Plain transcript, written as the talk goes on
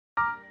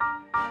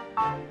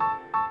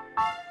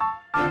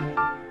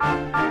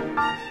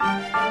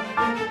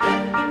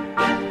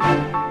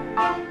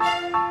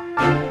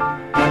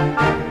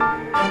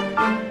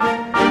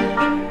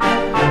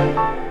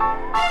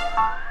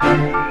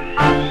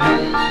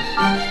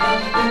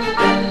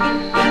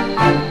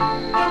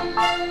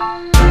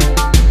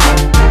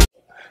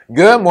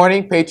Good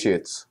morning,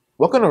 Patriots.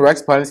 Welcome to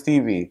Rex Pines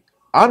TV.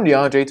 I'm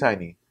DeAndre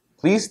Tiny.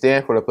 Please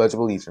stand for the Pledge of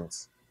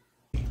Allegiance.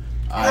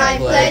 I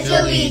pledge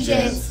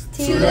allegiance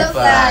to the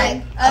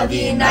flag of the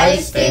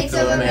United States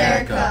of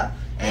America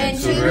and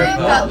to the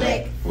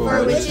republic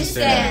for which it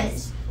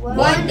stands,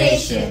 one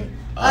nation,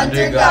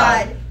 under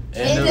God,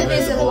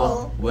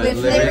 indivisible, with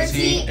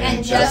liberty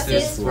and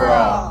justice for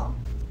all.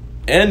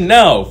 And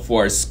now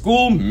for our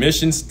school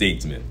mission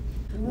statement.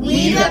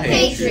 We the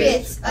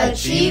Patriots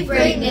achieve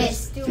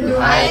greatness through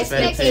high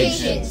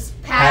expectations,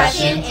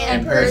 passion,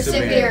 and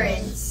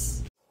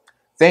perseverance.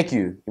 Thank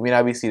you. You may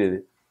now be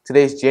seated.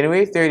 Today is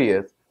January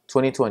 30th,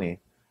 2020.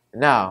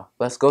 Now,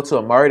 let's go to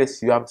Amari to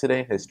see you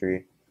today in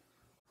history.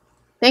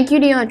 Thank you,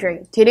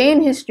 DeAndre. Today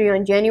in history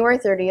on January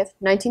 30th,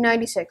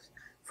 1996,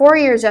 4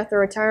 years after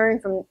retiring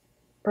from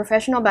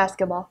professional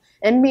basketball,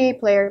 NBA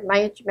player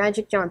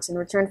Magic Johnson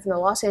returned from the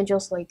Los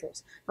Angeles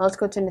Lakers. Now let's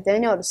go to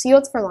Nathaniel to see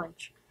what's for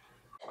lunch.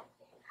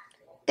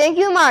 Thank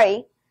you,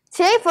 Mari.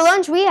 Today for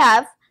lunch we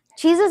have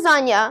cheese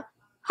lasagna,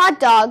 hot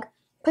dog,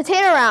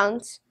 potato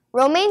rounds,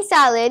 romaine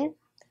salad,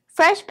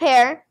 fresh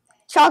pear,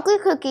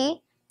 chocolate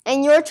cookie,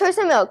 and your choice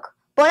of milk.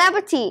 Bon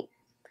appetit.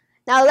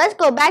 Now let's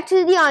go back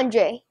to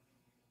DeAndre.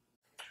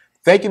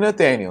 Thank you,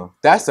 Nathaniel.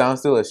 That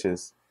sounds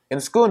delicious.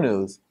 In school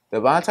news, the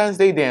Valentine's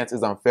Day dance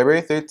is on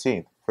February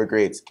 13th for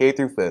grades K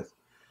through 5th.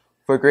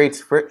 For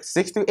grades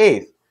 6th through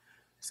 8th,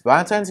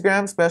 Valentine's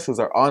Gram specials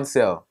are on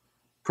sale.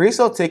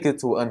 Pre-sale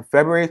tickets will on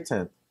February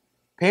 10th.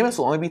 Payments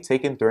will only be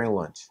taken during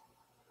lunch.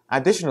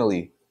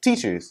 Additionally,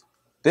 teachers,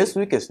 this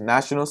week is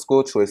National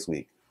School Choice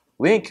Week.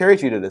 We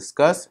encourage you to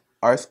discuss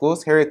our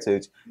school's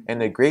heritage and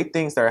the great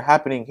things that are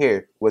happening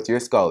here with your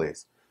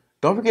scholars.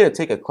 Don't forget to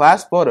take a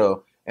class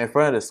photo in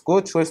front of the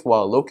school choice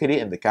wall located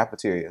in the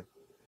cafeteria.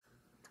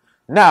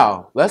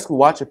 Now, let's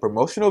watch a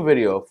promotional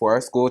video for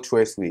our School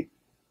Choice Week.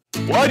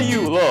 Why do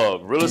you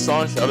love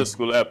Renaissance Charter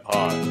School at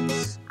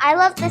Pines? I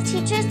love the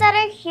teachers that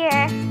are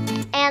here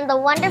and the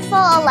wonderful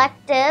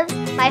electives.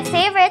 My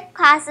favorite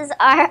classes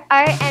are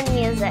art and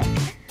music.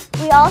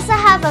 We also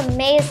have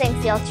amazing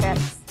field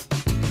trips.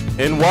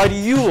 And why do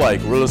you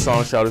like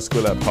Renaissance Charter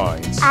School at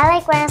Pines? I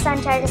like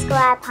Renaissance Charter School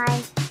at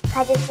Pines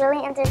because it's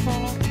really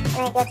entertaining and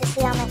I get to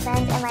see all my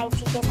friends and my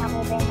teachers help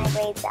me bring my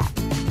grades up.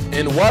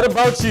 And what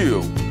about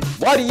you?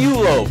 Why do you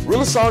love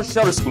Renaissance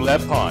Charter School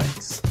at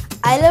Pines?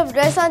 I love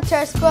Renaissance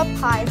Charter School at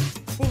Pines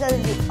because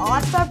of the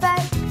all-star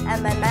band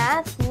and my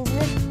math,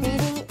 music,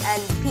 reading,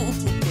 and PE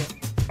teacher,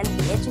 and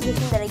the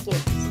education that it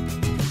gives.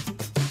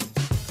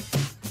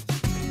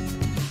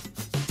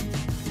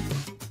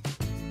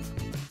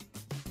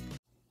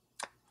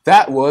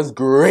 That was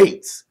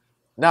great!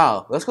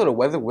 Now, let's go to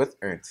weather with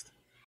Ernst.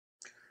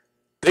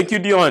 Thank you,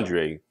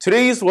 DeAndre.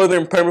 Today's weather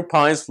in Pembroke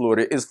Pines,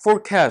 Florida is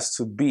forecast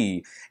to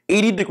be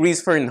 80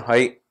 degrees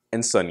Fahrenheit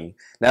and sunny.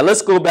 Now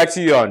let's go back to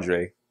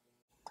DeAndre.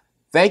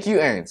 Thank you,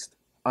 Ernst.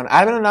 On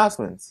admin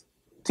announcements,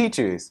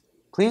 teachers,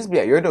 please be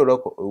at your door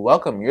to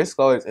welcome your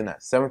scholars in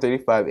at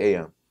 7:35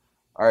 a.m.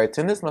 Our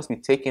attendance must be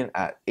taken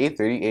at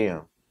 8:30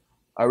 a.m.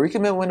 Our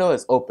recommit window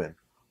is open.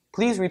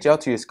 Please reach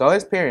out to your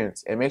scholars'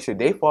 parents and make sure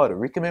they follow the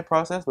recommit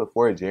process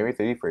before January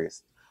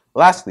 31st.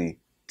 Lastly,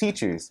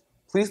 teachers,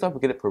 please don't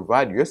forget to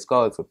provide your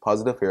scholars with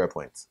positive hero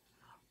points.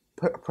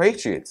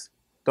 Patriots,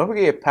 don't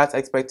forget your past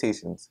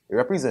expectations. It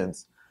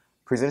represents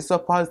present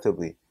yourself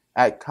positively,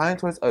 act kind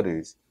towards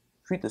others,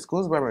 treat the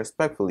school's environment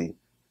respectfully,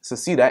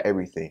 succeed at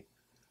everything.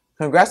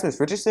 Congrats, Ms.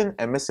 Richardson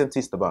and Ms.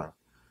 Santistaban.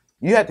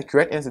 You had the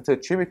correct answer to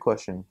the trivia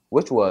question,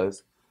 which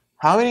was,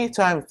 how many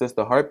times does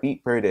the heart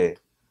beat per day?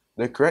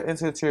 The correct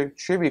answer to your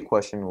trivia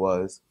question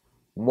was,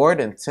 more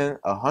than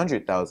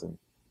 100,000.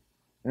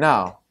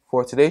 Now,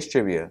 for today's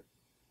trivia,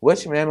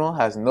 which mammal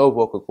has no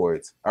vocal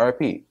cords? I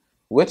repeat,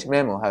 which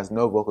mammal has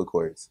no vocal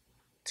cords?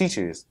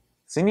 Teachers,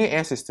 send your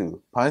answers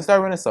to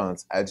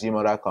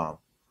pinestarrenaissance@gmail.com.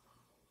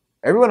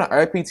 Everyone at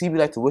RIP TV would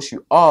like to wish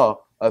you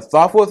all a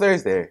thoughtful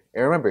Thursday.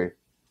 And remember,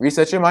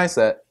 reset your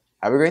mindset.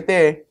 Have a great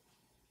day.